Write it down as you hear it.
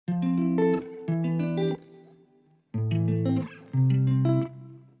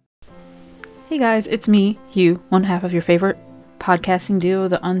Hey guys, it's me, Hugh, one half of your favorite podcasting duo,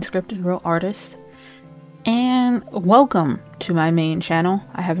 the Unscripted Real Artist. And welcome to my main channel.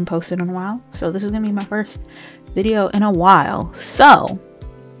 I haven't posted in a while, so this is gonna be my first video in a while. So,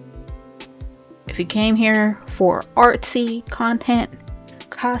 if you came here for artsy content,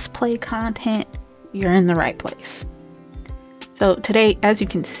 cosplay content, you're in the right place. So today, as you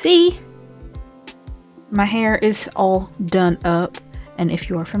can see, my hair is all done up. And if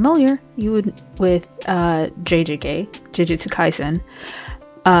you are familiar with JJK, Jujutsu Kaisen,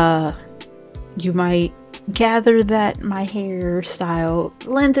 you might gather that my hairstyle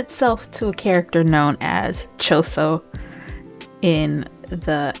lends itself to a character known as Choso in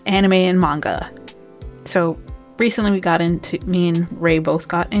the anime and manga. So recently me and Ray both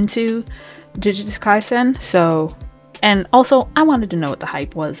got into Jujutsu Kaisen. So, and also I wanted to know what the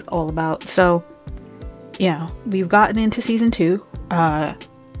hype was all about. So, yeah, we've gotten into season 2.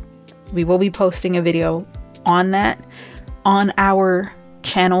 We will be posting a video on that on our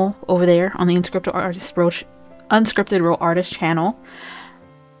channel over there on the Unscripted Real Artist channel.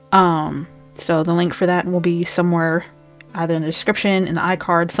 So the link for that will be somewhere, either in the description, in the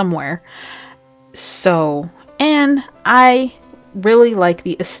iCard, somewhere. So, and I really like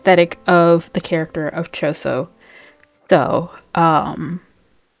the aesthetic of the character of Choso. So, I'm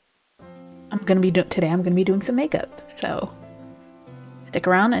gonna be doing some makeup. So stick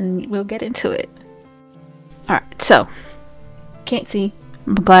around and we'll get into it. Alright, so can't see,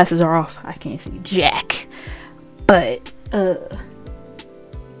 my glasses are off, I can't see jack, but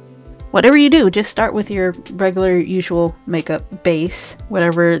whatever you do, just start with your regular usual makeup base,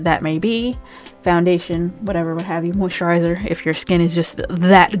 whatever that may be, foundation, whatever, what have you, moisturizer if your skin is just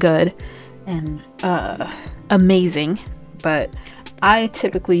that good and amazing. But I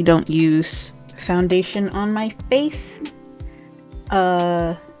typically don't use foundation on my face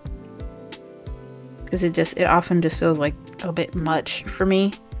because it often just feels like a bit much for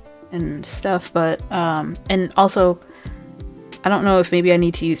me and stuff. But and also I don't know if maybe I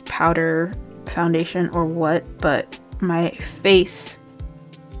need to use powder foundation or what, but my face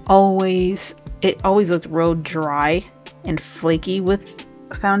always looked real dry and flaky with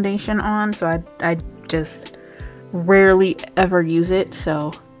foundation on, so I just rarely ever use it.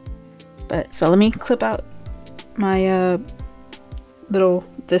 So let me clip out my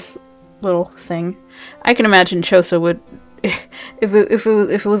this little thing. I can imagine Choso would if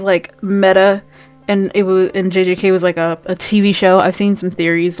it was like meta and JJK was like a TV show. I've seen some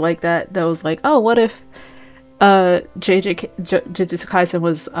theories like that was like, oh, what if Jujutsu Kaisen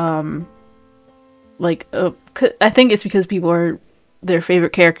was I think it's because people are their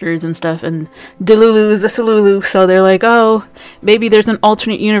favorite characters and stuff, and Delulu is a Salulu, so they're like, oh, maybe there's an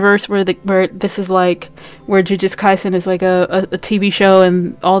alternate universe where this is like where Jujutsu Kaisen is like a TV show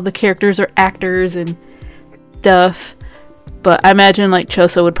and all the characters are actors and stuff. But I imagine like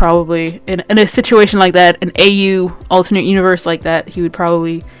Choso would probably in a situation like that, an AU alternate universe like that, he would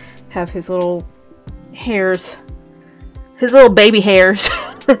probably have his little hairs, his little baby hairs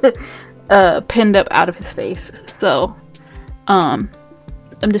pinned up out of his face. So I'm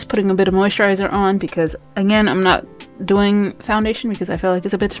just putting a bit of moisturizer on because, again, I'm not doing foundation because I feel like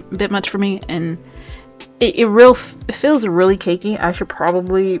it's a bit much for me, and it feels really cakey. I should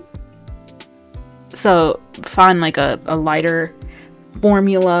probably find like a lighter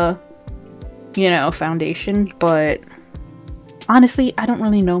formula, foundation, but honestly, I don't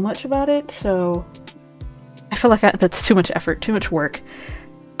really know much about it, so I feel like that's too much effort, too much work.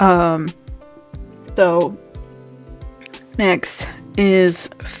 So next is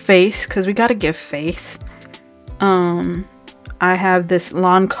face, because we gotta give face. I have this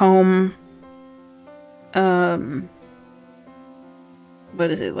Lancome, what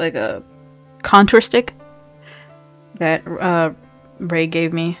is it, like a contour stick that Ray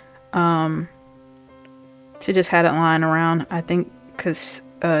gave me to just have it lying around. I think because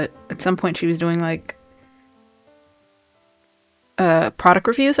at some point she was doing like product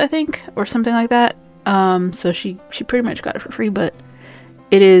reviews, I think, or something like that. So she pretty much got it for free, but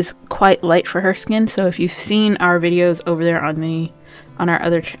it is quite light for her skin. So if you've seen our videos over there on our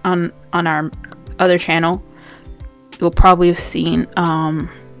other channel, you'll probably have seen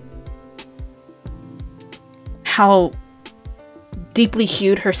how deeply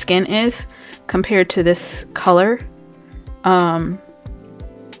hued her skin is compared to this color.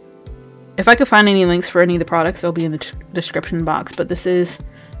 If I could find any links for any of the products, they'll be in the description box. But this is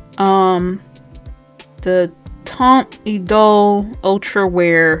the Temps Idole Ultra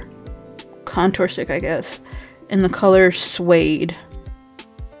Wear contour stick, I guess, in the color Suede.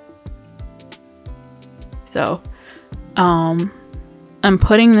 So I'm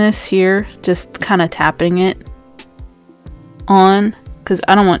putting this here, just kind of tapping it on, because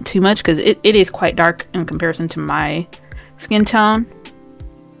I don't want too much, because it is quite dark in comparison to my skin tone.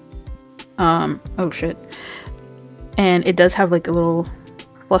 Oh shit. And it does have like a little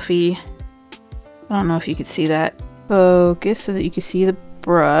fluffy, I don't know if you could see that. Focus so that you can see the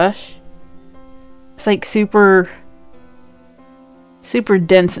brush. It's like super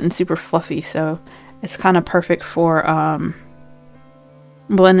dense and super fluffy, so it's kind of perfect for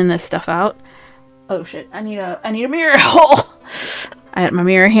blending this stuff out. Oh shit, I need a mirror. Oh, I had my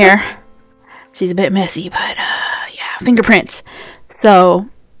mirror here. She's a bit messy, but yeah, fingerprints. So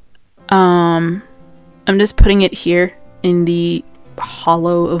I'm just putting it here in the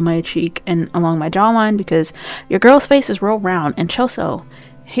hollow of my cheek and along my jawline, because your girl's face is real round, and Choso,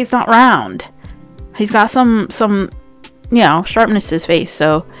 he's not round. He's got some you know, sharpness to his face.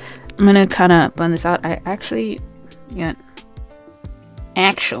 So I'm gonna kind of blend this out. I'm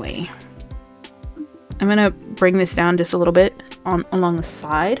gonna bring this down just a little bit along the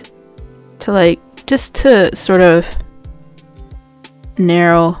side to like, just to sort of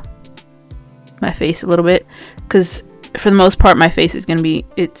narrow my face a little bit, because for the most part my face is gonna be,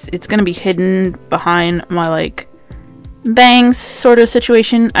 it's gonna be hidden behind my like bangs sort of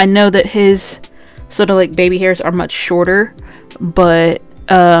situation. I know that his sort of like baby hairs are much shorter, but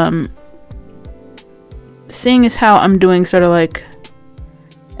seeing as how I'm doing sort of like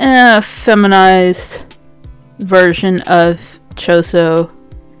a feminized version of Choso,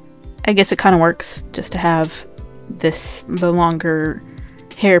 I guess it kind of works just to have the longer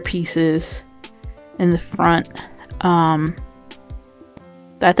hair pieces in the front. I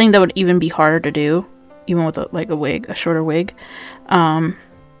think that would even be harder to do, even with a shorter wig.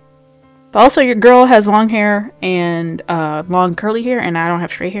 But also, your girl has long hair and long curly hair, and I don't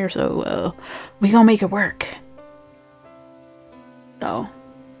have straight hair, so we gonna make it work. So,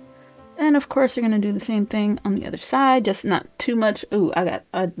 and of course, you're gonna do the same thing on the other side, just not too much. Ooh, I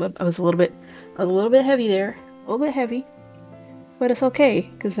was a little bit heavy there, a little bit heavy, but it's okay,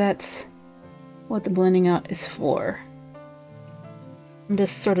 because that's what the blending out is for. I'm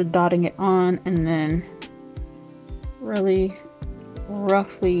just sort of dotting it on, and then really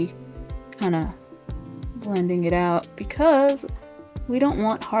roughly kind of blending it out, because we don't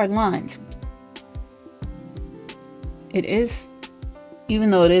want hard lines. It is, even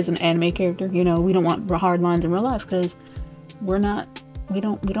though it is an anime character, you know, we don't want hard lines in real life, because we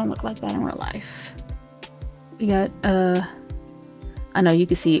don't look like that in real life. We got I know you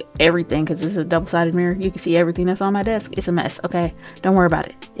can see everything, because this is a double-sided mirror. You can see everything that's on my desk. It's a mess, okay? Don't worry about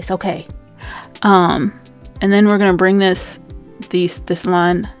it. It's okay. And then we're gonna bring this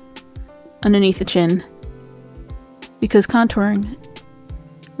line underneath the chin, because contouring,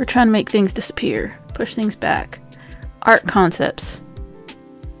 we're trying to make things disappear, push things back, art concepts.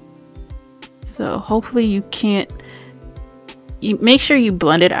 So hopefully you make sure you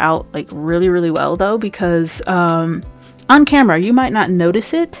blend it out like really well, though, because on camera you might not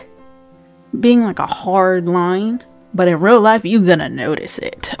notice it being like a hard line, but in real life you're gonna notice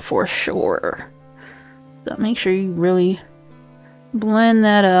it for sure. So make sure you really blend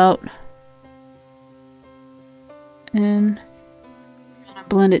that out, and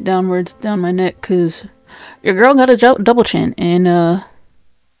blend it downwards down my neck, because your girl got a double chin, and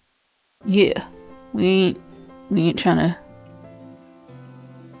yeah, we ain't trying to.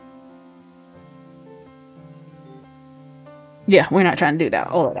 Yeah, we're not trying to do that,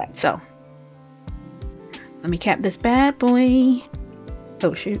 all of that. So let me cap this bad boy.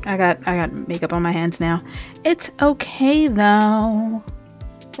 Oh shoot, I got makeup on my hands now. It's okay though.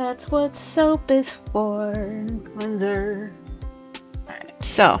 That's what soap is for. Cleanser. Alright,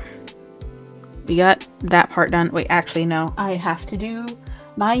 so we got that part done. Wait, actually no, I have to do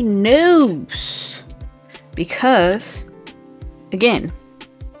my nose, because again,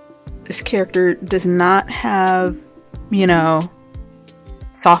 this character does not have, you know,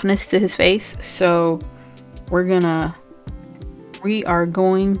 softness to his face, so we are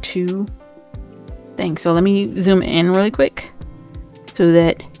going to think. So let me zoom in really quick so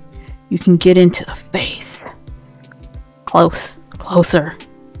that you can get into the face. Closer.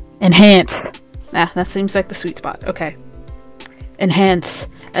 Enhance. That seems like the sweet spot. Okay. Enhance.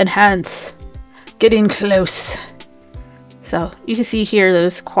 Getting close. So you can see here that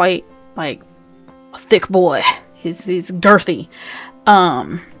it's quite like a thick boy. He's girthy.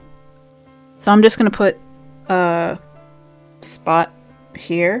 So I'm just gonna put a spot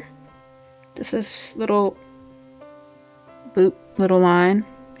here. Just this little line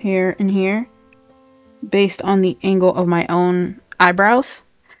here and here, based on the angle of my own eyebrows.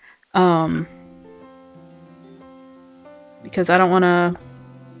 because I don't want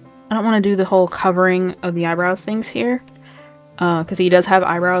to do the whole covering of the eyebrows things here, because he does have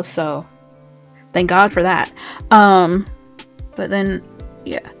eyebrows, so thank God for that. But then,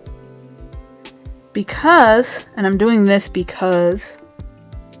 yeah, because, and I'm doing this because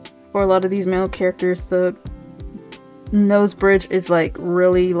for a lot of these male characters, the nose bridge is like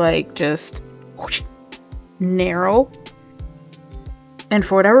really like just whoosh, narrow. And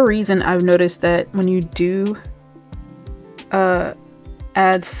for whatever reason, I've noticed that when you do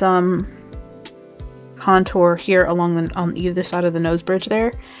add some contour here along the, on either side of the nose bridge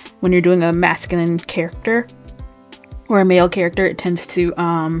there, when you're doing a masculine character or a male character, it tends to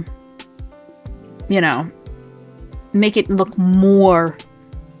you know, make it look more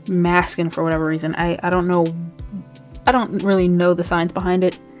masculine for whatever reason. I don't know, I don't really know the science behind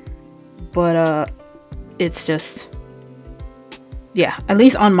it, but it's just, yeah, at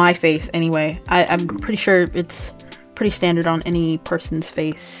least on my face anyway. I'm pretty sure it's pretty standard on any person's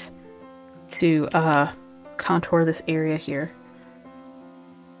face to contour this area here,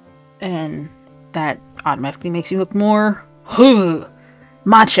 and that automatically makes you look more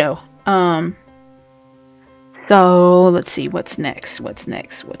macho. So let's see, what's next?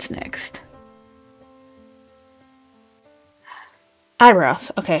 Eyebrows.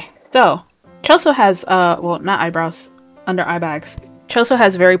 Okay, so Choso has well, not eyebrows, under eye bags. Choso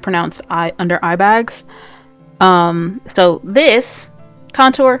has very pronounced under eye bags. So this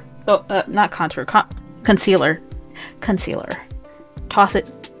contour, not contour, concealer. Toss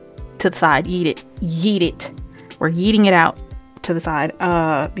it to the side, yeet it. We're yeeting it out to the side,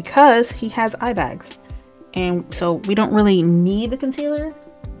 because he has eye bags. And so we don't really need the concealer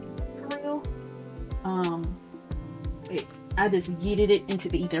for real. Wait, I just yeeted it into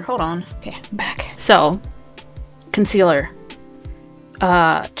the ether. Hold on. Okay, I'm back. So, concealer.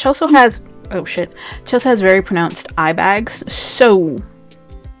 Choso has, oh shit. Choso has very pronounced eye bags. So,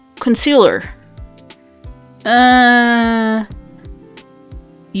 concealer.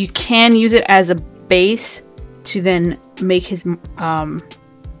 You can use it as a base to then make his eye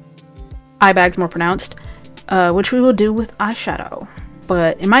bags more pronounced. Which we will do with eyeshadow.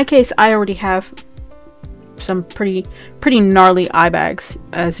 But in my case, I already have some pretty gnarly eye bags,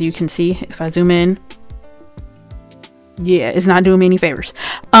 as you can see if I zoom in. Yeah, it's not doing me any favors.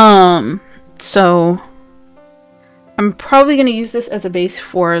 So I'm probably gonna use this as a base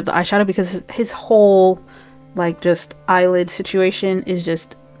for the eyeshadow, because his whole like just eyelid situation is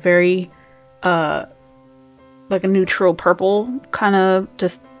just very like a neutral purple, kind of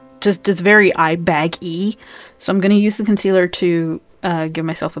just very eye baggy. So I'm gonna use the concealer to give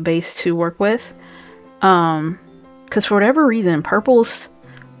myself a base to work with, because for whatever reason, purples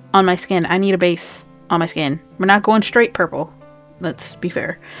on my skin, I need a base on my skin. We're not going straight purple, let's be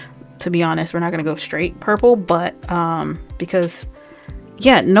fair. To be honest, we're not gonna go straight purple, but because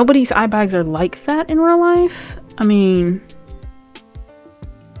yeah, nobody's eye bags are like that in real life. I mean,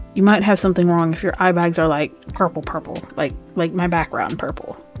 you might have something wrong if your eye bags are like purple, like my background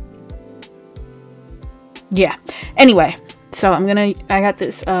purple. Yeah, anyway, so I got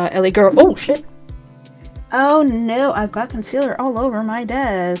this LA Girl. Oh shit, oh no, I've got concealer all over my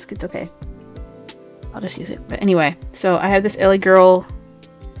desk. It's okay, I'll just use it. But anyway, so I have this LA Girl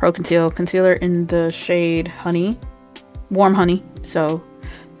Pro concealer in the shade Honey, Warm Honey. So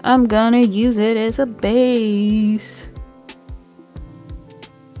I'm gonna use it as a base,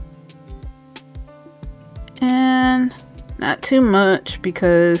 and not too much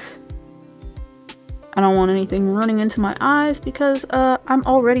because I don't want anything running into my eyes, because I'm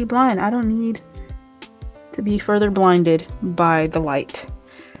already blind. I don't need to be further blinded by the light.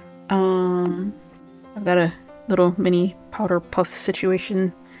 I've got a little mini powder puff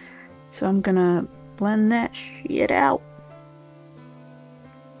situation, so I'm gonna blend that shit out.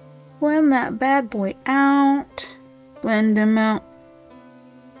 Blend that bad boy out. Blend them out.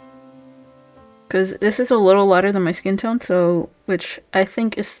 Because this is a little lighter than my skin tone, so, which I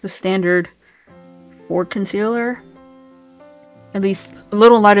think is the standard for concealer. At least a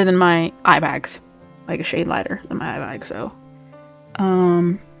little lighter than my eye bags. Like a shade lighter than my eye bags, so.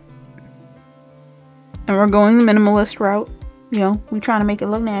 And we're going the minimalist route. You know, we're trying to make it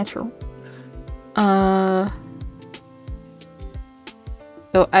look natural.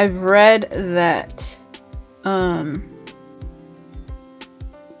 So I've read that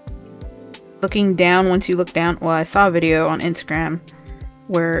looking down, once you look down, well, I saw a video on Instagram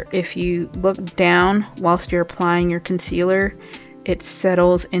where if you look down whilst you're applying your concealer, it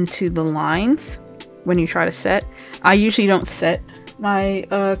settles into the lines when you try to set. I usually don't set my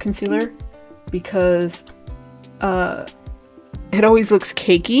concealer because it always looks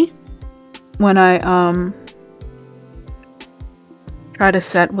cakey when I try to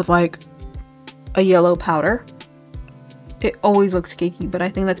set with like a yellow powder, it always looks cakey, but I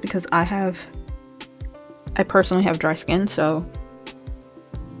think that's because I personally have dry skin, so.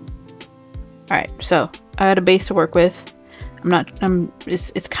 Alright, so I had a base to work with.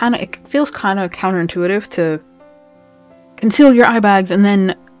 It feels kind of counterintuitive to conceal your eye bags and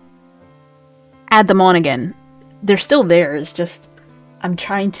then add them on again. They're still there, it's just I'm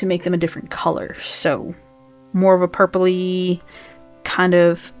trying to make them a different color, so more of a purpley kind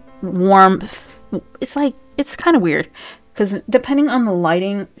of warmth. It's kind of weird because depending on the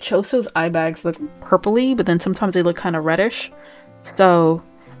lighting, Choso's eye bags look purpley, but then sometimes they look kind of reddish. So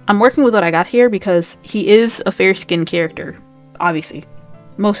I'm working with what I got here because he is a fair skinned character. Obviously,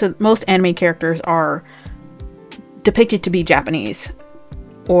 most anime characters are depicted to be Japanese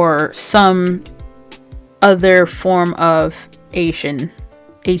or some other form of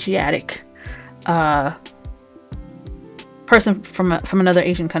Asiatic person from another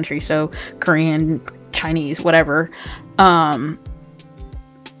Asian country, so Korean, Chinese, whatever, unless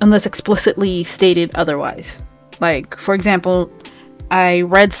explicitly stated otherwise. Like, for example, I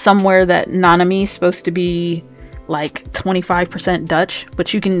read somewhere that Nanami is supposed to be like 25% Dutch,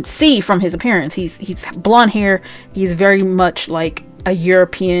 which you can see from his appearance. He's blonde hair. He's very much like a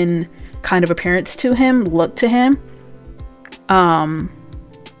European kind of appearance to him, look to him. And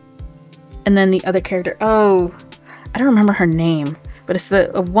then the other character, oh, I don't remember her name, but it's the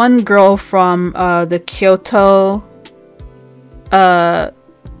one girl from the Kyoto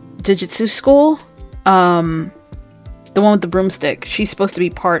Jujutsu school. The one with the broomstick. She's supposed to be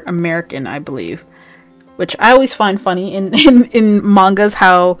part American, I believe. Which I always find funny in mangas,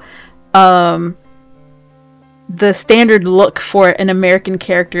 how the standard look for an American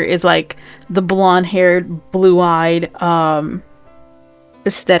character is like the blonde-haired, blue-eyed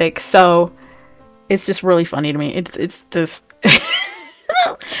aesthetic. So it's just really funny to me. It's just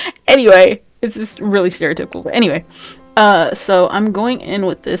anyway, it's just really stereotypical. But anyway, so I'm going in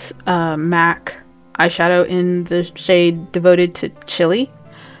with this MAC eyeshadow in the shade Devoted to Chili.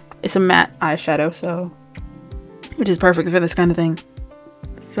 It's a matte eyeshadow, so which is perfect for this kind of thing.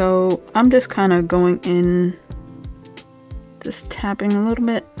 So I'm just kind of going in, just tapping a little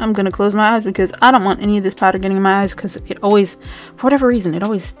bit. I'm gonna close my eyes because I don't want any of this powder getting in my eyes, because it always, for whatever reason, it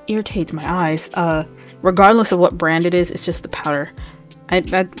always irritates my eyes. Regardless of what brand it is, it's just the powder. I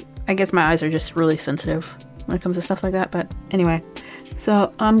guess my eyes are just really sensitive when it comes to stuff like that. But anyway,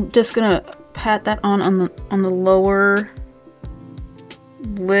 so I'm just gonna pat that on the lower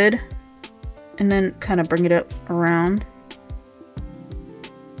lid, and then kind of bring it up around.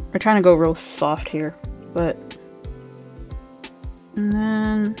 We're trying to go real soft here, but and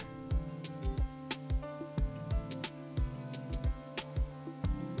then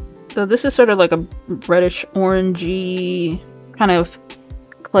so this is sort of like a reddish orangey kind of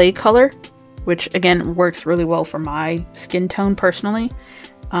clay color, which again works really well for my skin tone personally.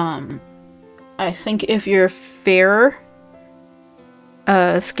 I think if you're fairer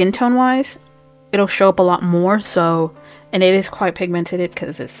skin tone wise, it'll show up a lot more. So, and it is quite pigmented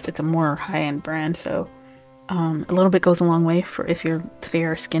because it's a more high-end brand, so a little bit goes a long way for if you're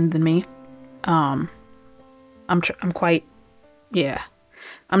fairer skinned than me. I'm quite, yeah,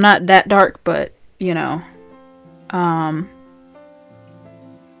 I'm not that dark, but you know, I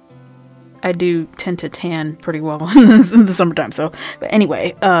do tend to tan pretty well in the summertime. So, but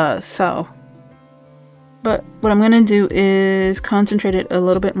anyway, but what I'm gonna do is concentrate it a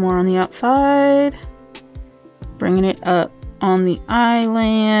little bit more on the outside, bringing it up on the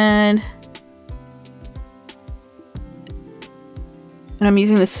eyelid. And I'm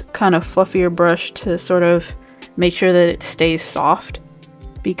using this kind of fluffier brush to sort of make sure that it stays soft,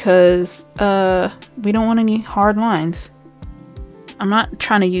 because we don't want any hard lines. I'm not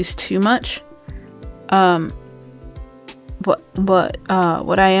trying to use too much. But what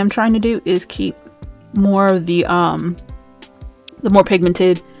I am trying to do is keep more of the more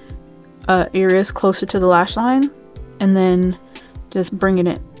pigmented areas closer to the lash line, and then just bringing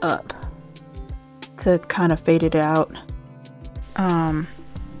it up to kind of fade it out.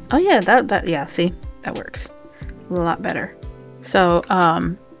 Oh yeah, yeah, see, that works a lot better. So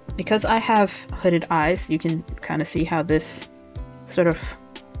because I have hooded eyes, you can kind of see how this sort of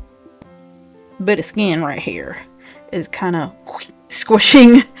bit of skin right here is kind of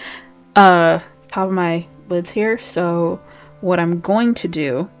squishing top of my lids here. So what I'm going to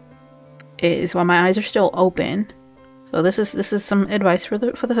do is, while my eyes are still open, so this is some advice for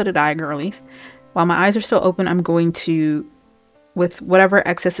the hooded eye girlies. While my eyes are still open, I'm going to, with whatever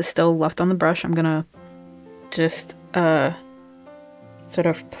excess is still left on the brush, I'm gonna just sort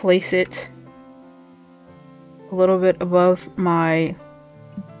of place it a little bit above my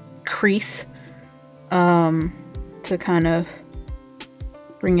crease to kind of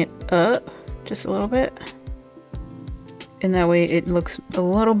bring it up just a little bit, and that way it looks a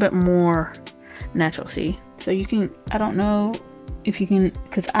little bit more natural. See, so you can, I don't know if you can,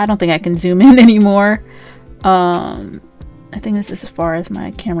 because I don't think I can zoom in anymore. I think this is as far as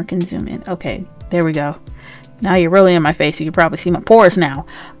my camera can zoom in. Okay, there we go. Now you're really in my face. You can probably see my pores now.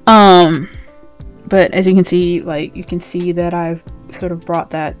 But as you can see, like, you can see that I've sort of brought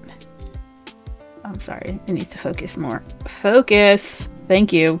that, I'm sorry, it needs to focus more. Focus!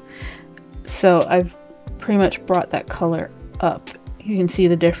 Thank you. So I've pretty much brought that color up. You can see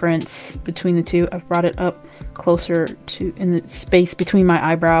the difference between the two. I've brought it up closer to, in the space between my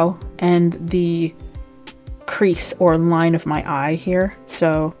eyebrow and the crease or line of my eye here,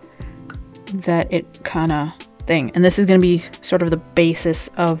 so that it kind of thing. And this is going to be sort of the basis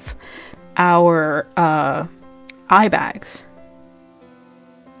of our eye bags,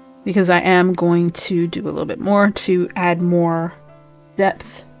 because I am going to do a little bit more to add more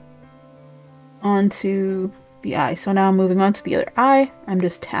depth onto the eye. So now moving on to the other eye, I'm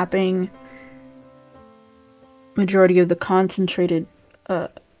just tapping majority of the concentrated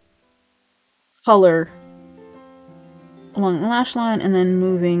color along the lash line, and then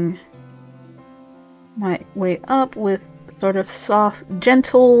moving my way up with sort of soft,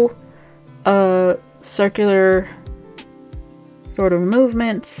 gentle, circular sort of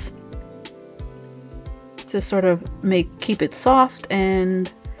movements to sort of keep it soft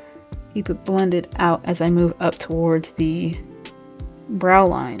and keep it blended out as I move up towards the brow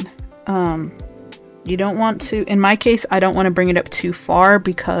line. You don't want to, in my case, I don't want to bring it up too far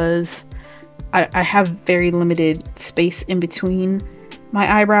because I have very limited space in between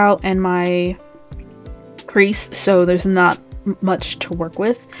my eyebrow and my crease, so there's not much to work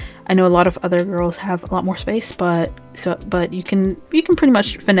with. I know a lot of other girls have a lot more space, but you can pretty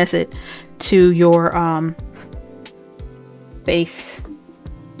much finesse it to your face,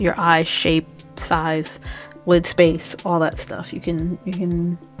 your eye shape, size, lid space, all that stuff. You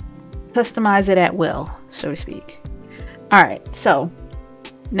can customize it at will, so to speak. All right, so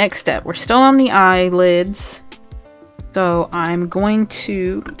next step, we're still on the eyelids, so I'm going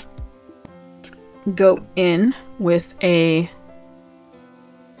to go in with a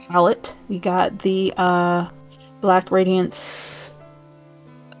palette. We got the Black Radiance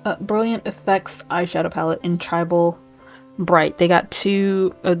Brilliant Effects eyeshadow palette in Tribal Bright. They got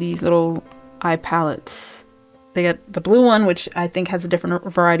two of these little eye palettes. They got the blue one, which I think has a different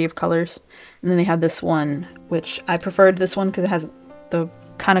variety of colors, and then they have this one, which I preferred this one because it has the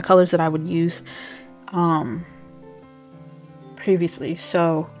kind of colors that I would use previously.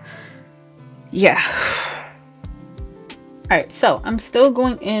 So yeah. Alright, so I'm still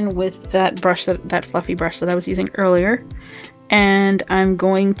going in with that brush, that fluffy brush that I was using earlier, and I'm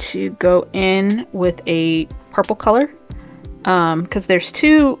going to go in with a purple color, because there's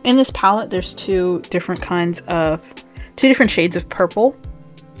two in this palette. There's two different shades of purple.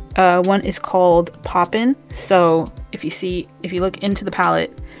 One is called Poppin'. So if you look into the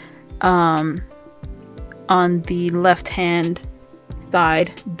palette, on the left hand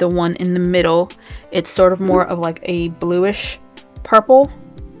side, the one in the middle, it's sort of more of like a bluish purple,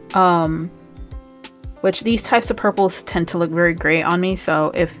 which these types of purples tend to look very gray on me. So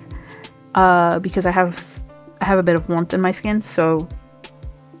if because I have a bit of warmth in my skin, so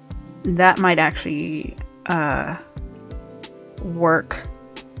that might actually work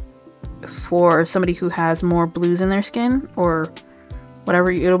for somebody who has more blues in their skin or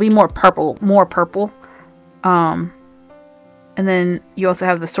whatever. It'll be more purple. And then you also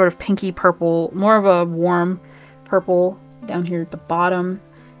have the sort of pinky purple, more of a warm purple down here at the bottom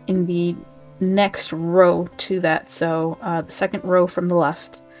in the next row to that. So the second row from the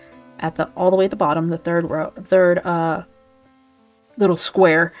left, all the way at the bottom, the third little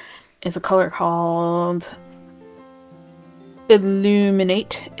square is a color called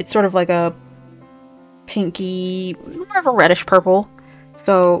Illuminate. It's sort of like a pinky, more of a reddish purple.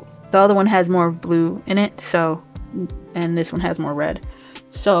 So the other one has more blue in it, so, and this one has more red.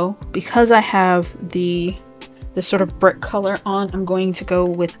 So because I have the sort of brick color on, I'm going to go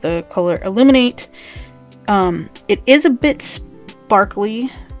with the color Illuminate. It is a bit sparkly,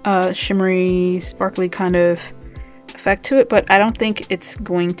 shimmery, sparkly kind of effect to it, but I don't think it's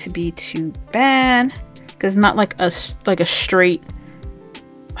going to be too bad because it's not like a straight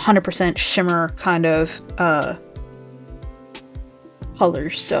 100% shimmer kind of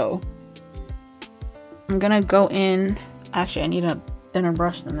colors. So I'm gonna go in. Actually, I need a thinner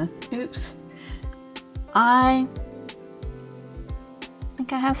brush than this. Oops. I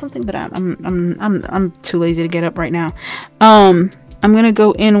think I have something, but I'm too lazy to get up right now. I'm gonna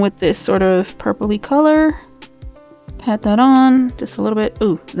go in with this sort of purpley color. Pat that on just a little bit.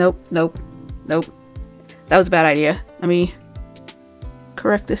 Ooh, nope, nope, nope. That was a bad idea. Let me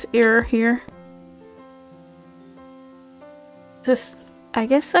correct this error here. Just, I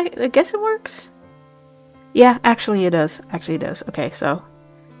guess it works. Yeah, actually it does. Actually it does. Okay, so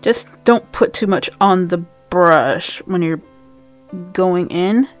just don't put too much on the brush when you're going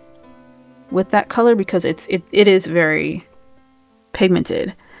in with that color, because it is very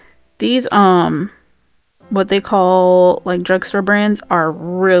pigmented. These what they call like drugstore brands are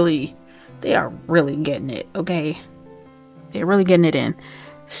really, they are really getting it. Okay, they're really getting it in.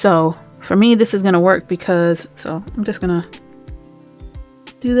 So for me this is gonna work, because so I'm just gonna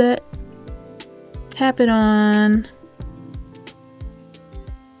do that, tap it on,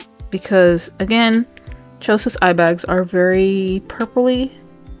 because again, Choso's eye bags are very purpley,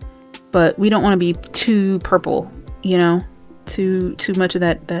 but we don't want to be too purple, you know, too much of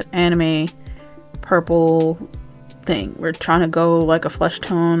that anime purple thing. We're trying to go like a flesh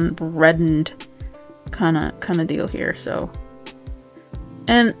tone reddened kind of deal here. So,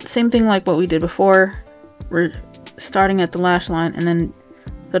 and same thing like what we did before, we're starting at the lash line and then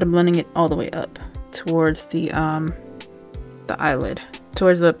sort of blending it all the way up towards the eyelid,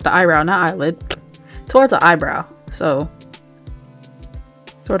 towards the eyebrow, not eyelid, towards the eyebrow. So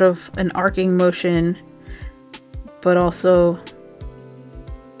sort of an arcing motion, but also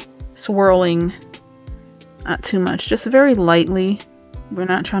swirling, not too much, just very lightly. We're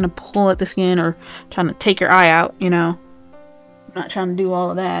not trying to pull at the skin or trying to take your eye out, you know. I'm not trying to do all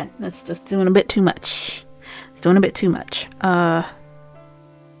of that. That's just doing a bit too much. It's doing a bit too much.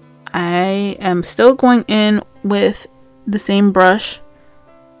 I am still going in with the same brush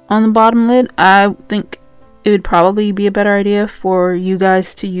on the bottom lid. I think it would probably be a better idea for you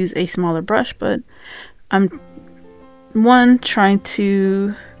guys to use a smaller brush, but I'm trying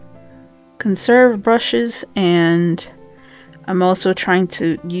to conserve brushes, and I'm also trying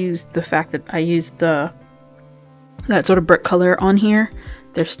to use the fact that I used that sort of brick color on here.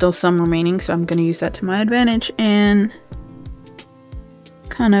 There's still some remaining, so I'm going to use that to my advantage and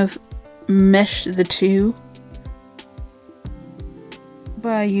kind of mesh the two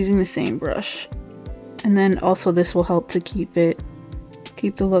by using the same brush. And then also this will help to keep the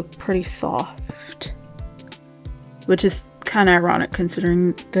look pretty soft, which is kind of ironic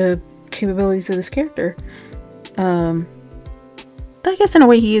considering the capabilities of this character. I guess in a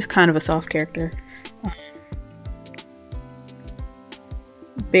way he is kind of a soft character.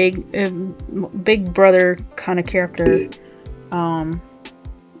 Big brother kind of character.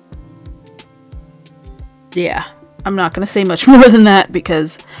 Yeah, I'm not gonna say much more than that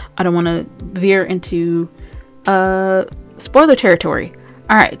because I don't want to veer into spoiler territory.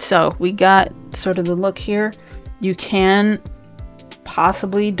 Alright, so we got sort of the look here. You can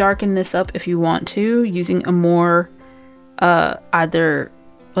possibly darken this up if you want to, using a more either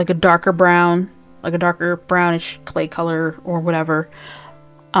like a darker brown, like a darker brownish clay color or whatever.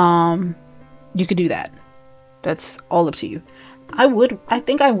 You could do that. That's all up to you. I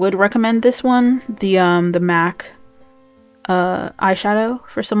think I would recommend this one, the MAC eyeshadow,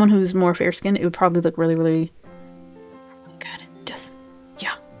 for someone who's more fair skinned. It would probably look really, really good. Just,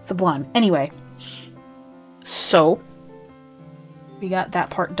 yeah, sublime. Anyway, so we got that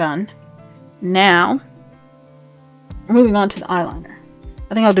part done. Now, moving on to the eyeliner.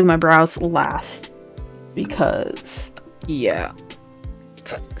 I think I'll do my brows last because, yeah.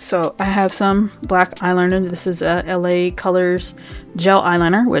 So I have some black eyeliner. This is a LA Colors gel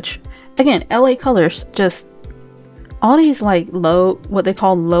eyeliner, which again, LA Colors, just all these like what they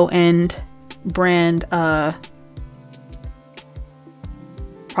call low-end brand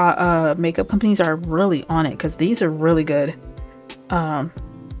makeup companies are really on it, because these are really good. They're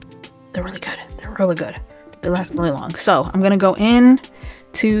really good. They're really good. They last really long. So I'm gonna go in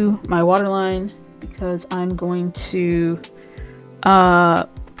to my waterline because I'm going to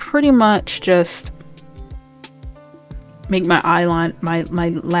pretty much just make my my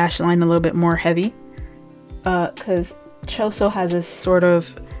lash line a little bit more heavy, because Choso has this sort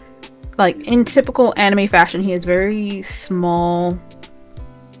of, like, in typical anime fashion, he has very small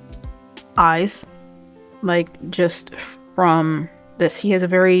eyes. Like, just from this, he has a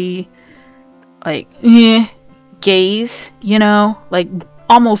very like gaze, you know, like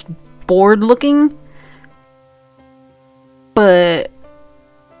almost bored looking. But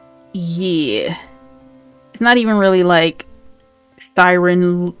yeah, it's not even really like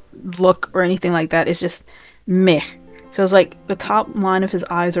siren look or anything like that. It's just meh. So it's like the top line of his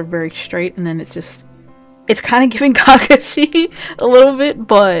eyes are very straight, and then it's kind of giving Kakashi a little bit,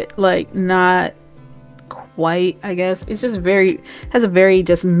 but like not white, I guess. It's just has a very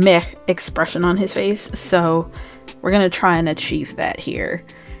just meh expression on his face. So we're gonna try and achieve that here.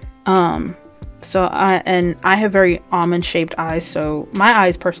 So I have very almond shaped eyes, so my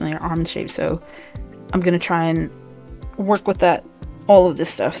eyes personally are almond shaped, so I'm gonna try and work with that, all of this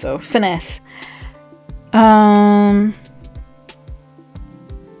stuff. So finesse. So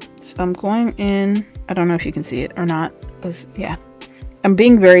I'm going in, I don't know if you can see it or not, because yeah, I'm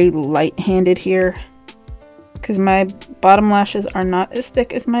being very light-handed here because my bottom lashes are not as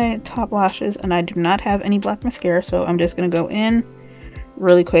thick as my top lashes, and I do not have any black mascara, so I'm just gonna go in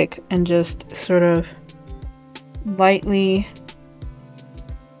really quick and just sort of lightly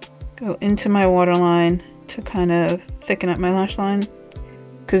go into my waterline to kind of thicken up my lash line.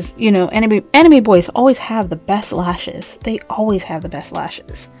 Because, you know, anime boys always have the best lashes. They always have the best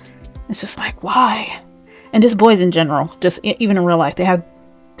lashes. It's just like, why? And just boys in general, just even in real life, they have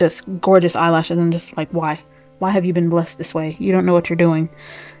just gorgeous eyelashes, and just like, why? Why have you been blessed this way? You don't know what you're doing.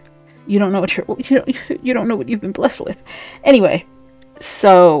 You don't know what you don't know what you've been blessed with. Anyway,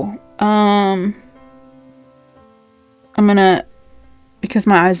 so I'm gonna, because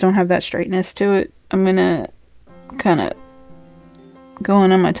my eyes don't have that straightness to it, I'm gonna kind of go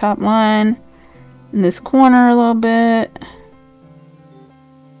in on my top line in this corner a little bit.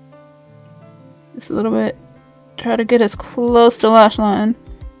 Just a little bit. Try to get as close to lash line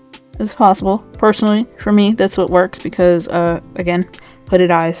as possible. Personally, for me, that's what works because, again,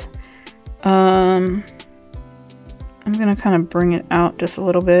 hooded eyes. I'm gonna kind of bring it out just a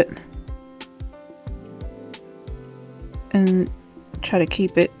little bit and try to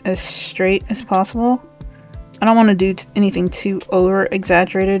keep it as straight as possible. I don't want to do anything too over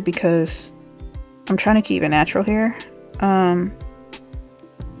exaggerated because I'm trying to keep it natural here.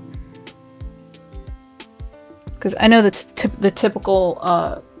 Because I know that's the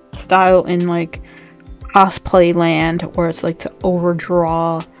typical style in like cosplay land, where it's like to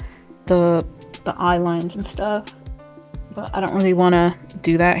overdraw the eye lines and stuff, but I don't really want to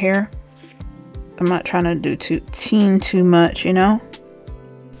do that here. I'm not trying to do too much, you know.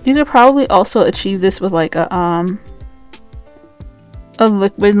 You could probably also achieve this with like a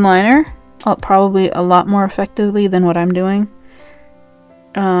liquid liner, probably a lot more effectively than what I'm doing.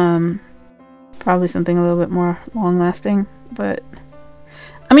 Probably something a little bit more long lasting, but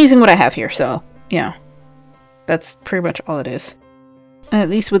I'm using what I have here, so yeah, that's pretty much all it is. And at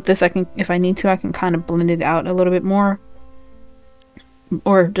least with this, I can, if I need to, I can kind of blend it out a little bit more,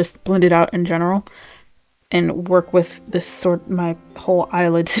 or just blend it out in general, and work with this my whole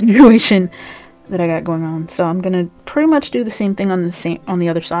eyelid situation that I got going on. So I'm gonna pretty much do the same thing on the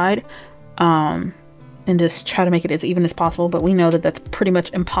other side, and just try to make it as even as possible. But we know that that's pretty much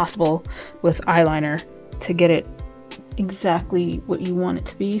impossible with eyeliner to get it exactly what you want it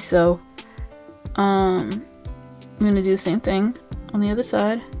to be. So I'm gonna do the same thing on the other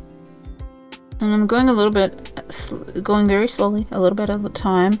side, and I'm going a little bit, going very slowly, a little bit at a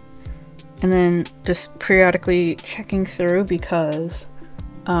time, and then just periodically checking through because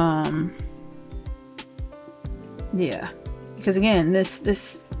yeah, because again, this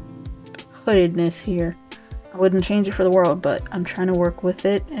hoodedness here, I wouldn't change it for the world, but I'm trying to work with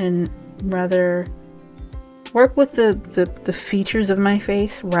it and rather work with the features of my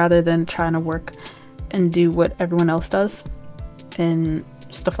face rather than trying to work and do what everyone else does and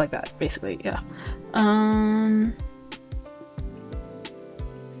stuff like that, basically. Yeah.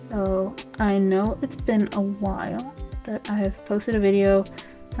 So I know it's been a while that I have posted a video.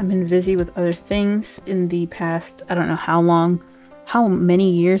 I've been busy with other things in the past, I don't know how long, how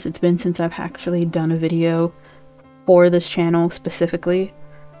many years it's been since I've actually done a video for this channel specifically.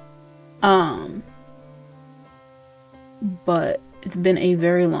 But it's been a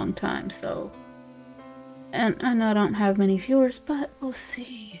very long time, so, and I know I don't have many viewers, but we'll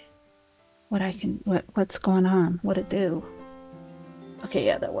see what I can, what's going on, what it do. Okay,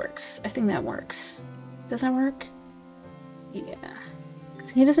 yeah, that works. I think that works. Does that work? Yeah.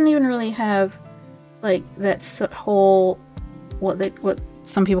 He doesn't even really have like that whole what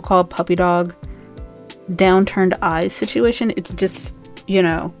some people call a puppy dog downturned eyes situation. It's just, you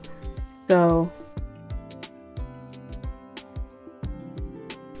know, so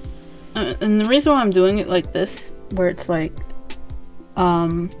and the reason why I'm doing it like this, where it's like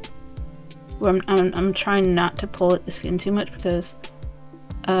where I'm trying not to pull at the skin too much, because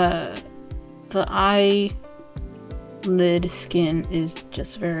the eyelid skin is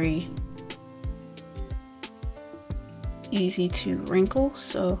just very easy to wrinkle,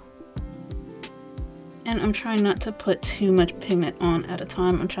 so, and I'm trying not to put too much pigment on at a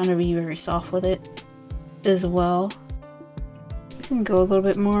time. I'm trying to be very soft with it as well. can go a little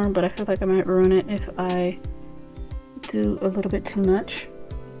bit more, but I feel like I might ruin it if I do a little bit too much.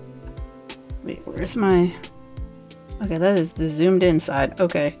 Wait, where's my... Okay, that is the zoomed in side.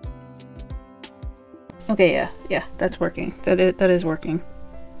 Okay. Okay, yeah, that's working. That is working.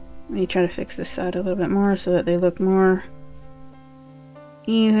 Let me try to fix this side a little bit more so that they look more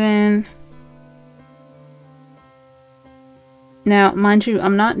even. Now, mind you,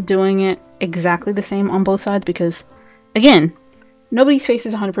 I'm not doing it exactly the same on both sides because, again, nobody's face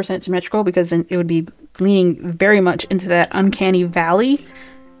is 100% symmetrical because then it would be leaning very much into that uncanny valley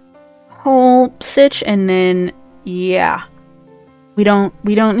whole sitch, and then yeah, we don't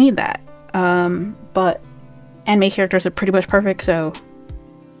need that. But anime characters are pretty much perfect, so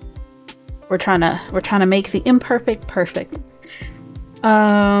we're trying to make the imperfect perfect.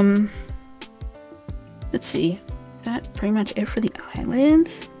 Let's see. Is that pretty much it for the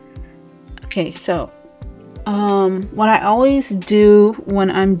eyelids? Okay, so what I always do when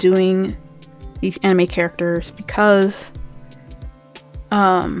I'm doing these anime characters, because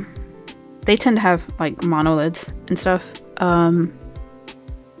they tend to have like monolids and stuff,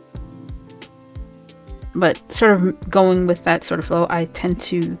 but sort of going with that sort of flow, I tend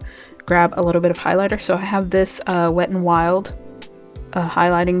to grab a little bit of highlighter. So I have this Wet n Wild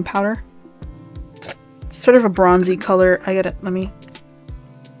highlighting powder. It's sort of a bronzy color. Let me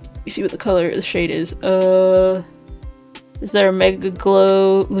see what the color of the shade is. Is there a Mega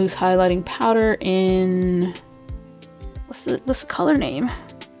Glow loose highlighting powder in... What's the color name?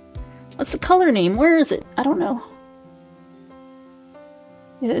 What's the color name? Where is it? I don't know.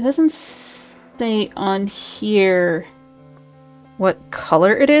 It doesn't say on here what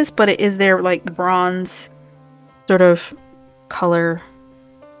color it is, but it is their like bronze sort of color.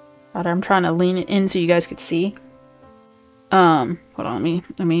 But I'm trying to lean it in so you guys could see. Hold on,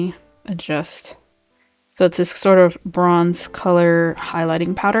 let me adjust. So it's this sort of bronze color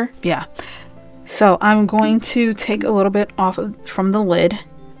highlighting powder. Yeah. So I'm going to take a little bit off from the lid,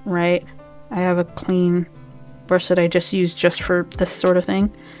 right? I have a clean brush that I just used just for this sort of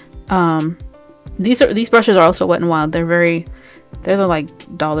thing. These brushes are also Wet n Wild. They're the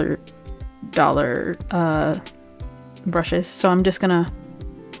like dollar brushes. So I'm just gonna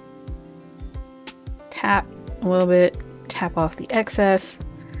tap a little bit, tap off the excess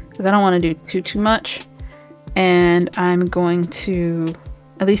because I don't want to do too much. And I'm going to,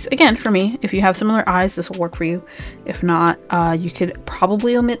 at least again for me, if you have similar eyes, this will work for you. If not, you could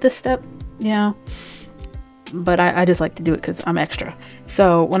probably omit this step, you know, but I just like to do it because I'm extra.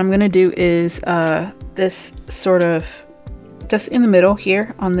 So what I'm gonna do is this sort of just in the middle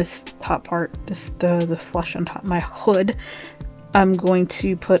here on this top part, the flush on top, my hood, I'm going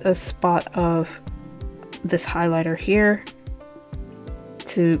to put a spot of this highlighter here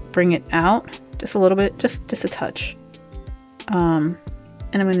to bring it out just a little bit, just a touch. And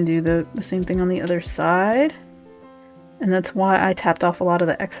I'm going to do the same thing on the other side, and that's why I tapped off a lot of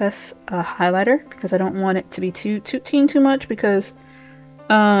the excess highlighter, because I don't want it to be too much, because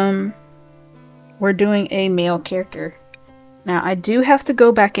we're doing a male character. Now I do have to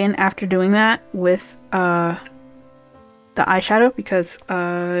go back in after doing that with the eyeshadow, because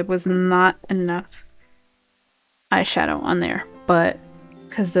it was not enough eyeshadow on there, but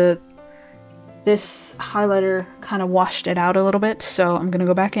because this highlighter kind of washed it out a little bit, so I'm gonna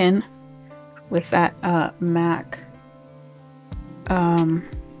go back in with that MAC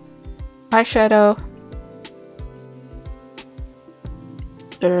eyeshadow.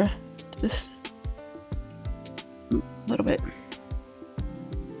 Just a little bit,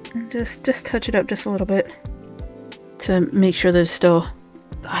 just touch it up just a little bit to make sure there's still,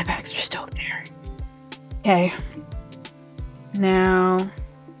 the eye bags are still there. Okay, now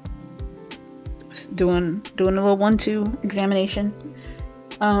doing a little 1-2 examination.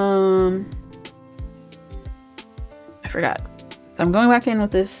 I forgot. So I'm going back in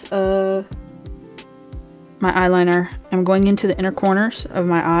with this my eyeliner. I'm going into the inner corners of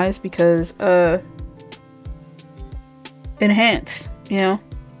my eyes because enhance, you know,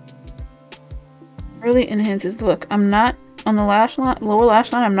 really enhances the look. I'm not on the lash line, lower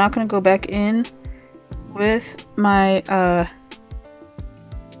lash line. I'm not going to go back in with my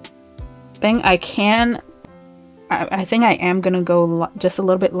thing. I think I am gonna go just a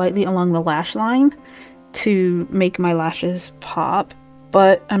little bit lightly along the lash line to make my lashes pop,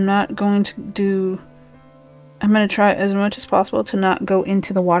 but I'm not going to do, I'm gonna try as much as possible to not go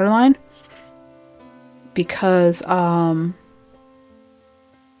into the waterline, because it's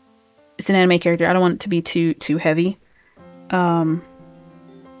an anime character. I don't want it to be too heavy.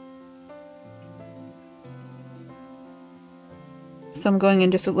 So I'm going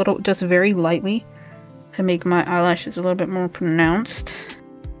in just a little, just very lightly to make my eyelashes a little bit more pronounced,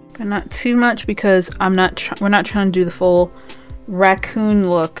 but not too much because we're not trying to do the full raccoon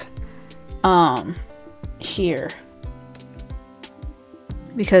look here,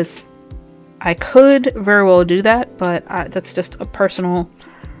 because I could very well do that, but that's just a personal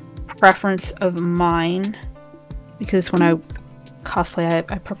preference of mine, because when I cosplay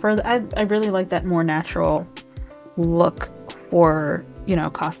I prefer I really like that more natural look for, you know,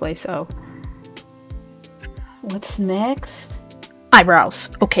 cosplay. So what's next?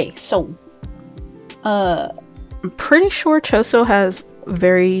 Eyebrows. Okay, so I'm pretty sure Choso has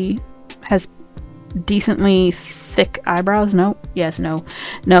decently thick eyebrows. No, yes, no,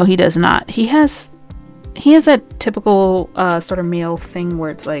 he does not. He has that typical sort of male thing where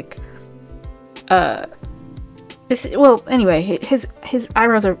it's like well, anyway, his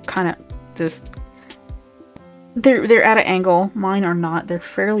eyebrows are kind of just, they're at an angle. Mine are not. They're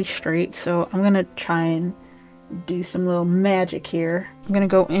fairly straight, so I'm gonna try and do some little magic here. I'm gonna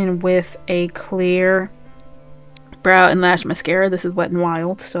go in with a clear brow and lash mascara. This is Wet n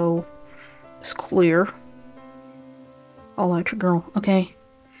Wild, so it's clear. All out your girl. Okay.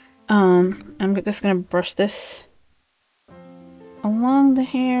 I'm just gonna brush this along the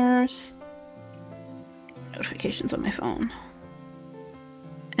hairs. Notifications on my phone.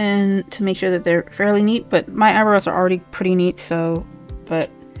 And to make sure that they're fairly neat, but my eyebrows are already pretty neat, so,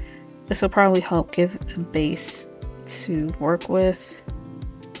 but this will probably help give a base to work with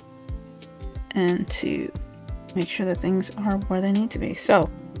and to make sure that things are where they need to be. So,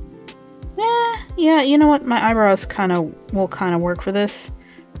 yeah, you know what? My eyebrows will kind of work for this.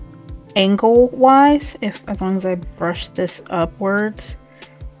 Angle-wise, as long as I brush this upwards.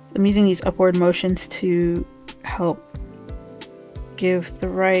 I'm using these upward motions to help give the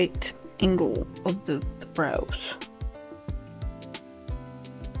right angle of the brows.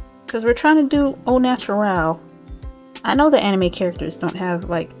 Because we're trying to do au naturel. I know the anime characters don't have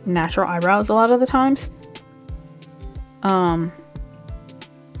like natural eyebrows a lot of the times. I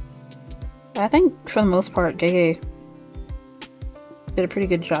think for the most part, Gege did a pretty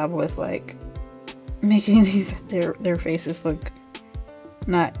good job with like making their faces look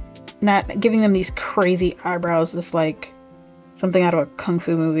not giving them these crazy eyebrows, this like something out of a kung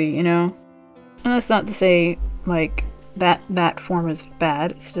fu movie, you know? And that's not to say like that form is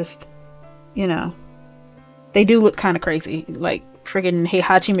bad. It's just, you know, they do look kind of crazy, like friggin'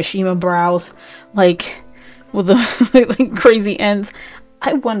 Heihachi Mishima brows, like with the like crazy ends.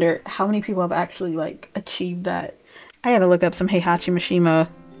 I wonder how many people have actually like achieved that. I gotta look up some Heihachi Mishima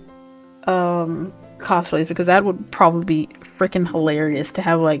cosplays, because that would probably be freaking hilarious to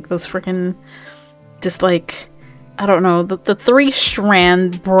have like those freaking just like, I don't know, the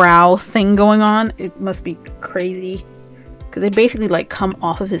 3-strand brow thing going on. It must be crazy because they basically like come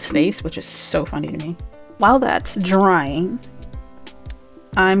off of his face, which is so funny to me. While that's drying,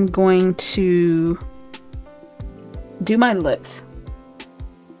 I'm going to do my lips.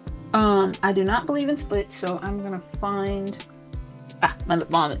 I do not believe in split, so I'm gonna find my lip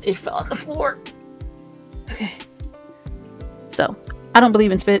balm. It fell on the floor. Okay, so I don't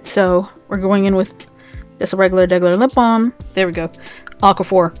believe in spit, so we're going in with just a regular lip balm. There we go.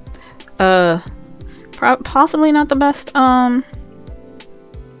 Aquaphor. Possibly not the best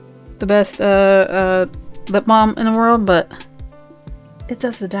lip balm in the world, but it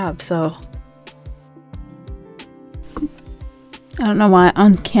does the job. So I don't know why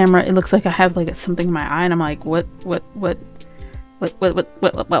on camera it looks like I have like something in my eye, and I'm like, what's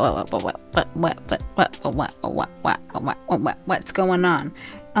going on?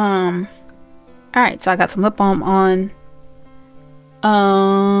 All right, so I got some lip balm on.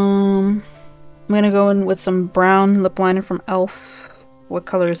 I'm gonna go in with some brown lip liner from Elf. What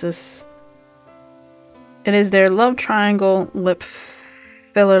color is this? It is their Love Triangle lip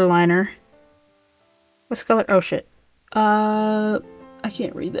filler liner. What's the color? Oh shit. I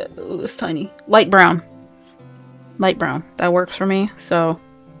can't read that. Oh, it's tiny. Light brown. Light brown. That works for me. So,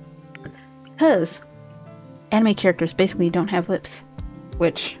 because anime characters basically don't have lips,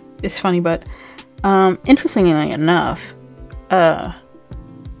 which is funny, but interestingly enough,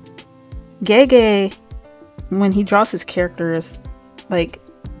 Gege, when he draws his characters, like,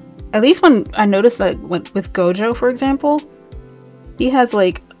 at least when I noticed that with Gojo, for example, he has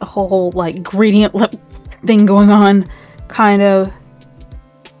like a whole like gradient lip thing going on, kind of.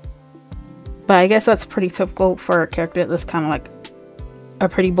 But I guess that's pretty typical for a character that's kind of like a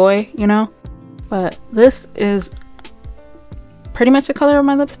pretty boy, you know? But this is pretty much the color of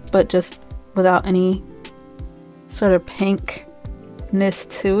my lips, but just without any sort of pinkness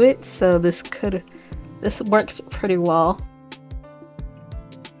to it. So this works pretty well.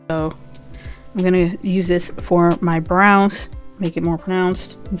 So I'm gonna use this for my brows, make it more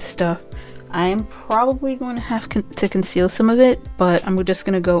pronounced and stuff. I'm probably going to have to conceal some of it, but I'm just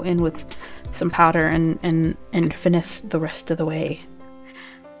gonna go in with some powder and finesse the rest of the way.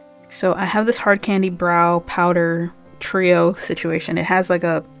 So I have this hard candy brow powder trio situation. It has like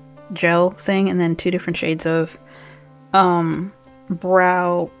a gel thing and then 2 different shades of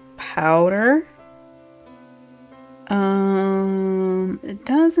brow powder. It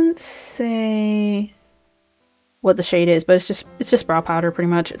doesn't say what the shade is, but it's just brow powder pretty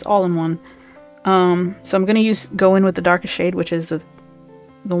much. It's all in one. So I'm gonna go in with the darkest shade, which is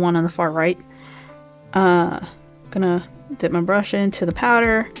the one on the far right. Gonna dip my brush into the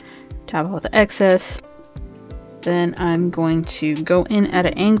powder, tap out the excess. Then I'm going to go in at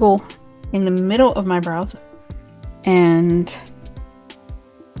an angle in the middle of my brows and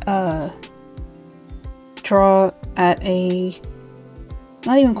draw at a,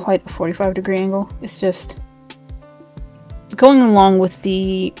 not even quite a 45-degree angle. It's just going along with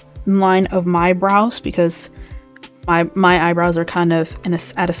the line of my brows because my eyebrows are kind of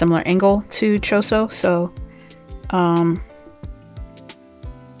at a similar angle to Choso, so I'm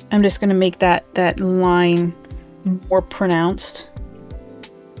just gonna make that line more pronounced,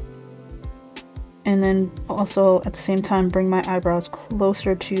 and then also at the same time bring my eyebrows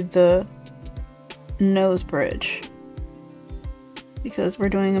closer to the nose bridge because we're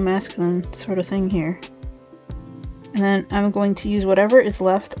doing a masculine sort of thing here. And then I'm going to use whatever is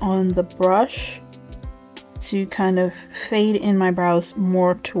left on the brush to kind of fade in my brows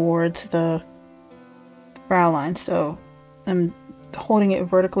more towards the brow line. So I'm holding it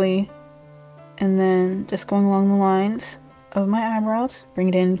vertically and then just going along the lines of my eyebrows, bring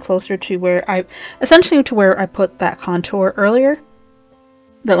it in closer to where essentially to where I put that contour earlier,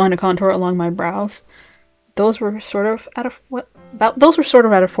 that line of contour along my brows. Those were sort of at a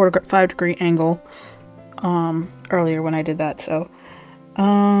 45-degree angle earlier when I did that. So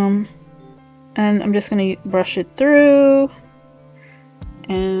and I'm just gonna brush it through,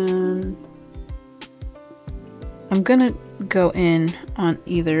 and I'm gonna go in on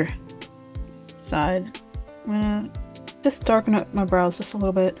either side. I'm gonna just darken up my brows just a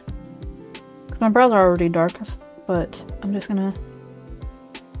little bit because my brows are already dark, but I'm just gonna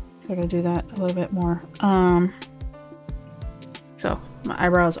sort of do that a little bit more. So my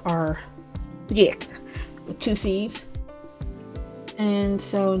eyebrows are with 2 C's. And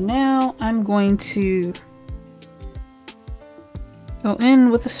so now I'm going to go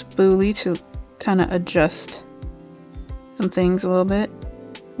in with a spoolie to kind of adjust some things a little bit.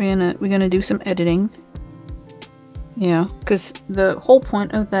 We're gonna do some editing. Yeah, because the whole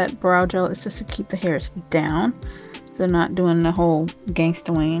point of that brow gel is just to keep the hairs down. So not doing the whole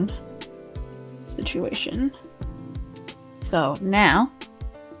gangsta Wayne situation. So now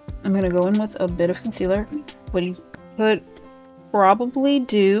I'm gonna go in with a bit of concealer. What you could probably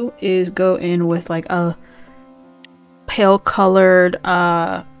do is go in with like a pale colored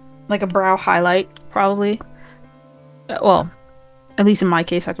like a brow highlight, probably. Well, at least in my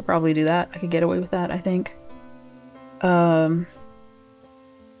case I could probably do that. I could get away with that, I think. I'm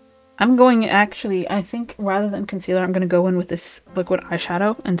going, actually, I think rather than concealer I'm gonna go in with this liquid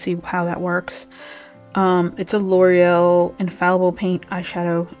eyeshadow and see how that works. It's a L'Oreal Infallible Paint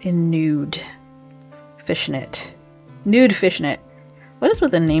eyeshadow in Nude Fishnet. Nude Fishnet. What is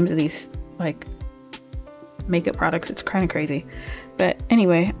with the names of these, like, makeup products? It's kind of crazy. But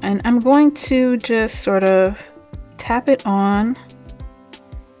anyway, and I'm going to just sort of tap it on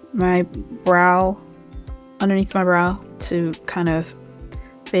my brow, underneath my brow, to kind of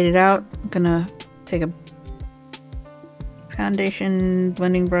fade it out. I'm gonna take a foundation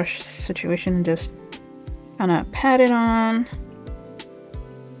blending brush situation and just kind of pat it on,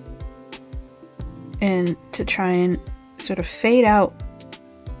 and to try and sort of fade out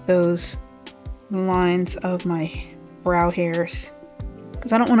those lines of my brow hairs,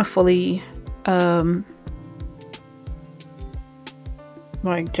 because I don't want to fully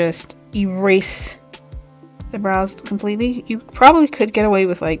like just erase the brows completely. You probably could get away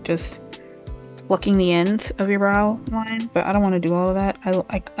with like just plucking the ends of your brow line, but I don't want to do all of that.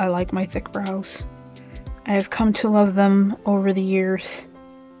 I like my thick brows. I have come to love them over the years.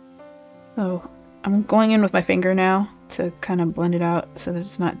 So I'm going in with my finger now to kind of blend it out so that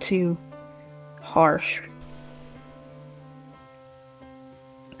it's not too harsh.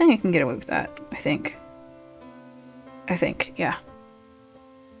 I think I can get away with that. I think, yeah. I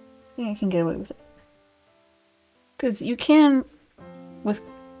think I can get away with it. Because you can,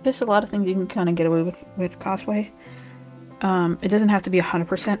 there's a lot of things you can kind of get away with cosplay. It doesn't have to be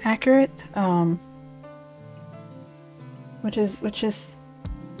 100% accurate. Which is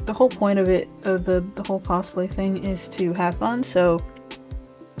the whole point of it, of the whole cosplay thing, is to have fun. So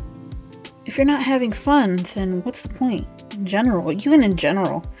if you're not having fun, then what's the point? In general, even in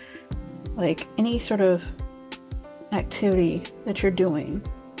general, like any sort of activity that you're doing,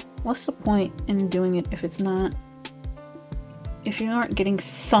 what's the point in doing it if you aren't getting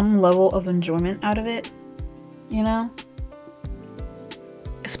some level of enjoyment out of it, you know?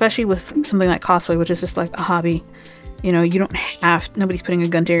 Especially with something like cosplay, which is just like a hobby. You know, you don't have, nobody's putting a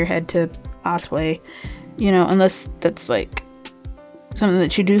gun to your head to cosplay, you know, unless that's like something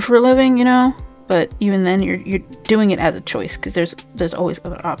that you do for a living, you know? But even then, you're doing it as a choice, because there's always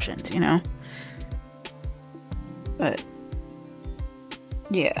other options, you know? But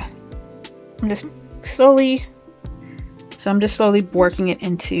yeah, I'm just slowly working it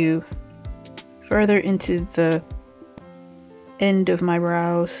further into the end of my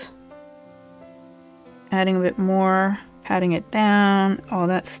brows, adding a bit more, patting it down, all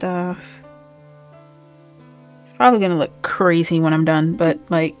that stuff. It's probably gonna look crazy when I'm done, but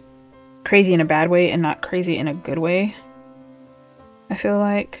like crazy in a bad way and not crazy in a good way, I feel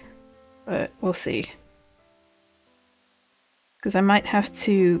like. But we'll see, because I might have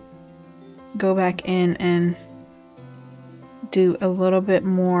to go back in and do a little bit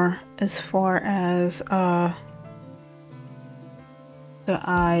more as far as the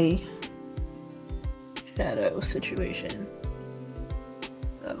eye shadow situation.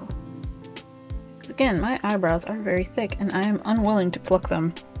 So, because again, my eyebrows are very thick and I am unwilling to pluck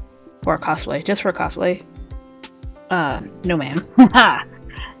them for cosplay, just for cosplay. No ma'am.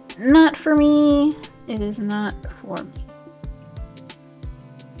 Not for me. It is not for me.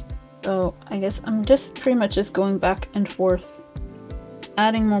 So I guess I'm just pretty much just going back and forth,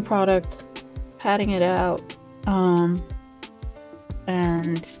 adding more product, patting it out,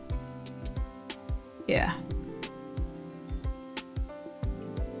 and yeah,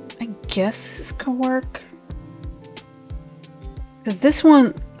 I guess this could work, because this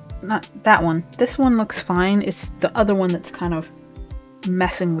one, not that one, this one looks fine. It's the other one that's kind of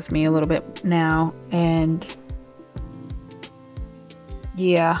messing with me a little bit now, and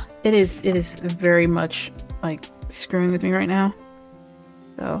yeah, it is very much like screwing with me right now.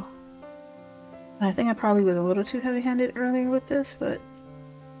 So I think I probably was a little too heavy-handed earlier with this, but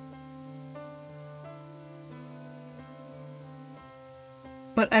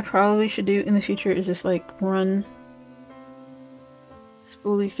what I probably should do in the future is just like run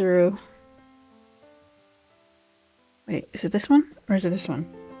spoolie through. Wait, is it this one or is it this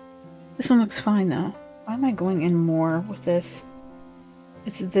one? This one looks fine though. Why am I going in more with this?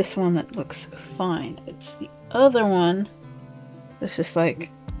 It's this one that looks fine. It's the other one that's just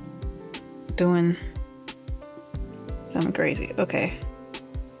like doing something crazy. Okay.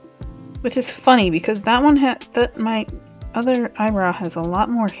 Which is funny because that one my other eyebrow has a lot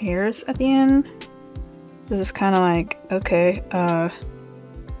more hairs at the end. This is kind of like, okay,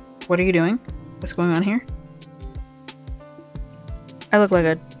 what are you doing? What's going on here? I look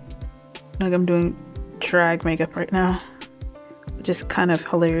like I'm doing drag makeup right now. Which is kind of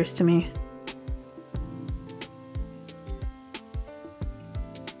hilarious to me.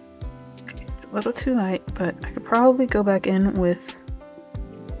 Okay, it's a little too light, but I could probably go back in with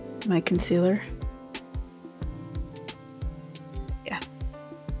my concealer. Yeah.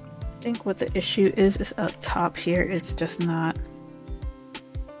 I think what the issue is up top here. It's just not.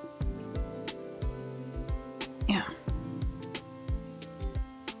 Yeah.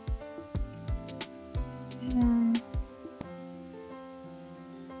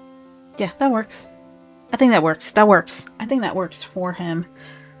 Yeah, that works. I think that works. That works. I think that works for him.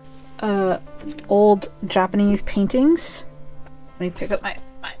 Old Japanese paintings. Let me pick up my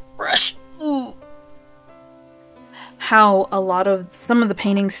brush. Ooh. How some of the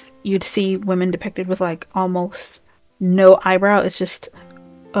paintings you'd see women depicted with like almost no eyebrow. It's just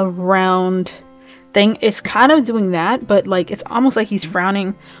a round thing. It's kind of doing that, but like it's almost like he's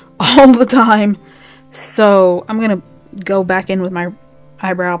frowning all the time. So I'm gonna go back in with my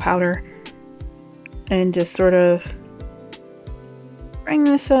eyebrow powder and just sort of bring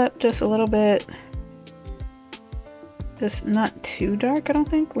this up just a little bit. Just not too dark, I don't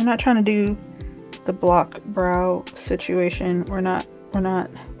think. We're not trying to do the block brow situation. We're not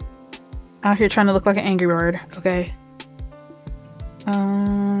out here trying to look like an Angry Bird, okay?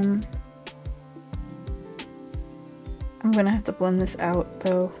 I'm gonna have to blend this out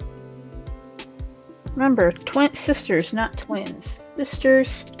though. Remember, sisters, not twins.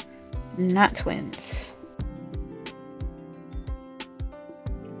 Sisters, not twins.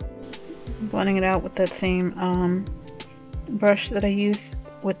 Blending it out with that same brush that I used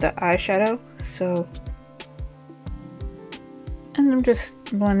with the eyeshadow. So, and And I'm just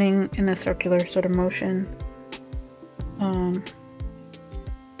blending in a circular sort of motion.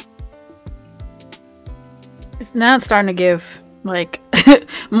 It's starting to give like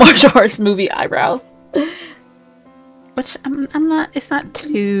martial arts movie eyebrows, which I'm not. It's not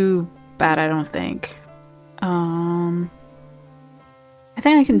too bad, I don't think. I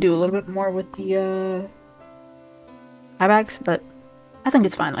think I can do a little bit more with the eye bags, but I think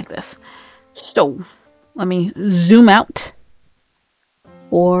it's fine like this. So let me zoom out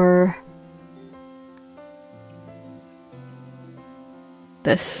for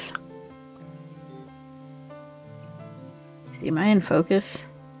this. See, am I in focus?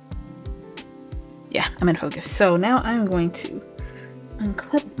 Yeah, I'm in focus. So now I'm going to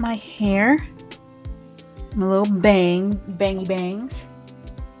unclip my hair. My little bangy bangs.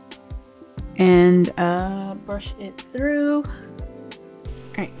 And brush it through.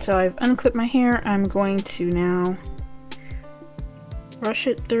 Alright, so I've unclipped my hair. I'm going to now brush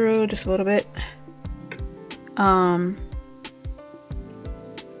it through just a little bit.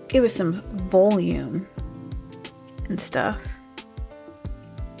 Give it some volume and stuff.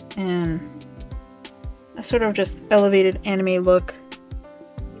 And a sort of just elevated anime look.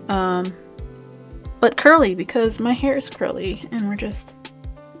 But curly, because my hair is curly and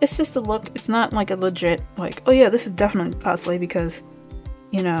it's just a look. It's not like a legit, like, oh yeah, this is definitely cosplay, because,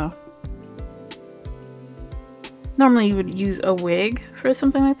 you know, normally you would use a wig for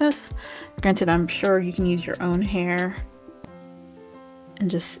something like this. Granted, I'm sure you can use your own hair and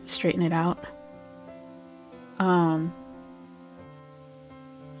just straighten it out.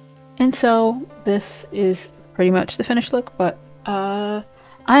 And so this is pretty much the finished look, but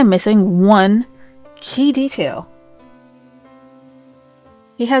I'm missing one key detail.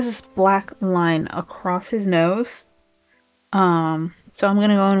 He has this black line across his nose. So I'm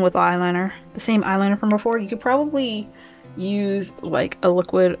gonna go in with eyeliner, the same eyeliner from before. You could probably use like a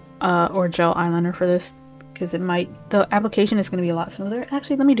liquid or gel eyeliner for this, because the application is gonna be a lot smoother.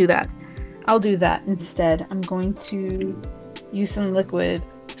 Actually, let me do that. I'll do that instead. I'm going to use some liquid,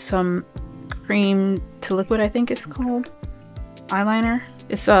 some cream to liquid, I think it's called, eyeliner.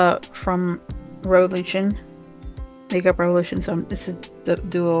 It's from Revolution, Makeup Revolution. So it's a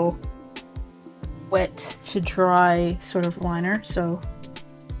dual wet to dry sort of liner. So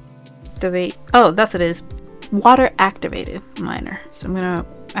oh, that's what it is, water activated liner. So I'm gonna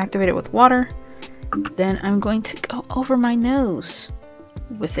activate it with water, then I'm going to go over my nose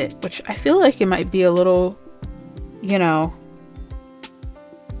with it, which I feel like it might be a little, you know,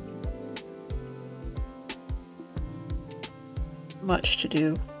 much to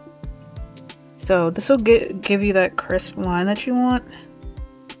do. So this will give you that crisp line that you want.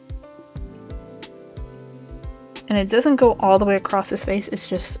 And it doesn't go all the way across his face, it's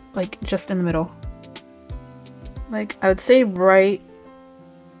just like just in the middle. Like, I would say it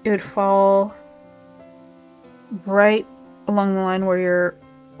would fall right along the line where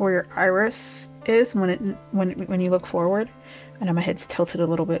your iris is when you look forward. I know my head's tilted a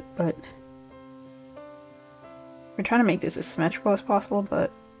little bit, but we're trying to make this as symmetrical as possible,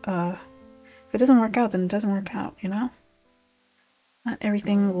 but if it doesn't work out, then it doesn't work out, you know? Not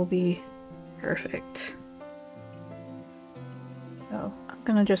everything will be perfect. So I'm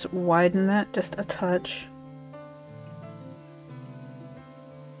gonna just widen that just a touch.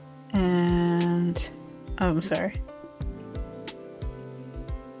 And I'm sorry.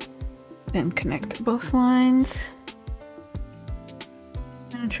 Then connect both lines.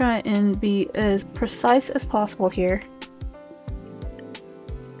 I'm gonna try and be as precise as possible here.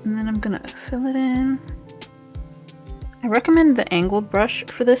 And then I'm gonna fill it in. I recommend the angled brush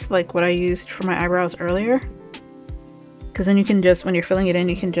for this, like what I used for my eyebrows earlier. Because then you can just, when you're filling it in,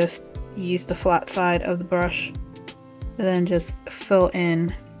 you can just use the flat side of the brush and then just fill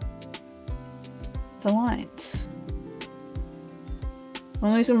in the lines. The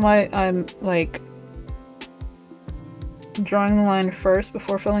only reason why I'm like drawing the line first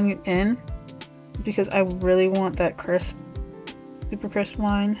before filling it in is because I really want that crisp, super crisp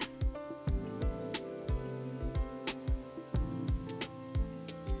line.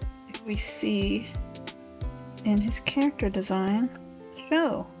 Like we see in his character design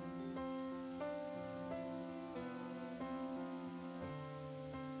show.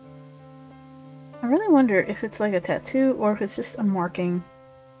 I really wonder if it's like a tattoo or if it's just a marking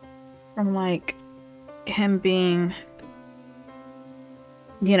from like him being,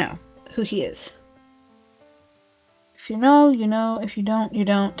 you know, who he is. If you know, you know. If you don't, you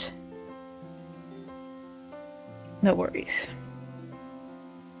don't. No worries.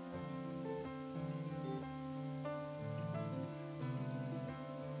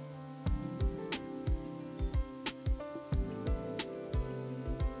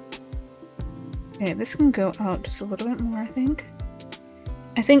 Okay, this can go out just a little bit more, I think.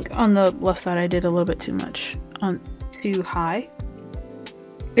 I think on the left side I did a little bit too much, too high.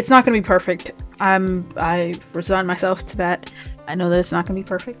 It's not gonna be perfect. I resigned myself to that. I know that it's not gonna be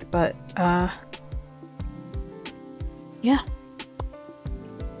perfect, but yeah.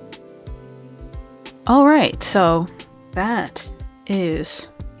 Alright, so that is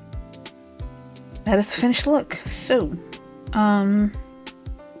the finished look. So,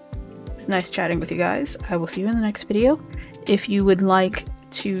 it's nice chatting with you guys. I will see you in the next video. If you would like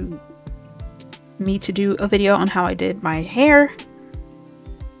me to do a video on how I did my hair,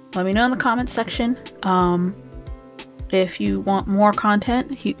 let me know in the comments section. If you want more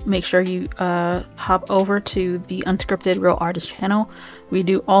content, make sure you hop over to the Unscripted Real Artist channel. We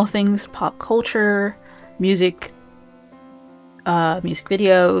do all things pop culture, music, music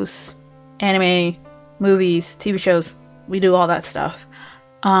videos, anime, movies, TV shows. We do all that stuff.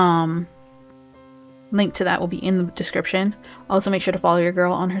 Link to that will be in the description. Also, make sure to follow your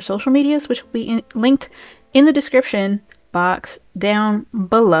girl on her social medias, which will be linked in the description box down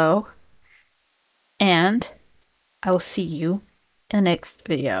below. And I will see you in the next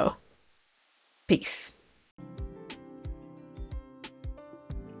video. Peace.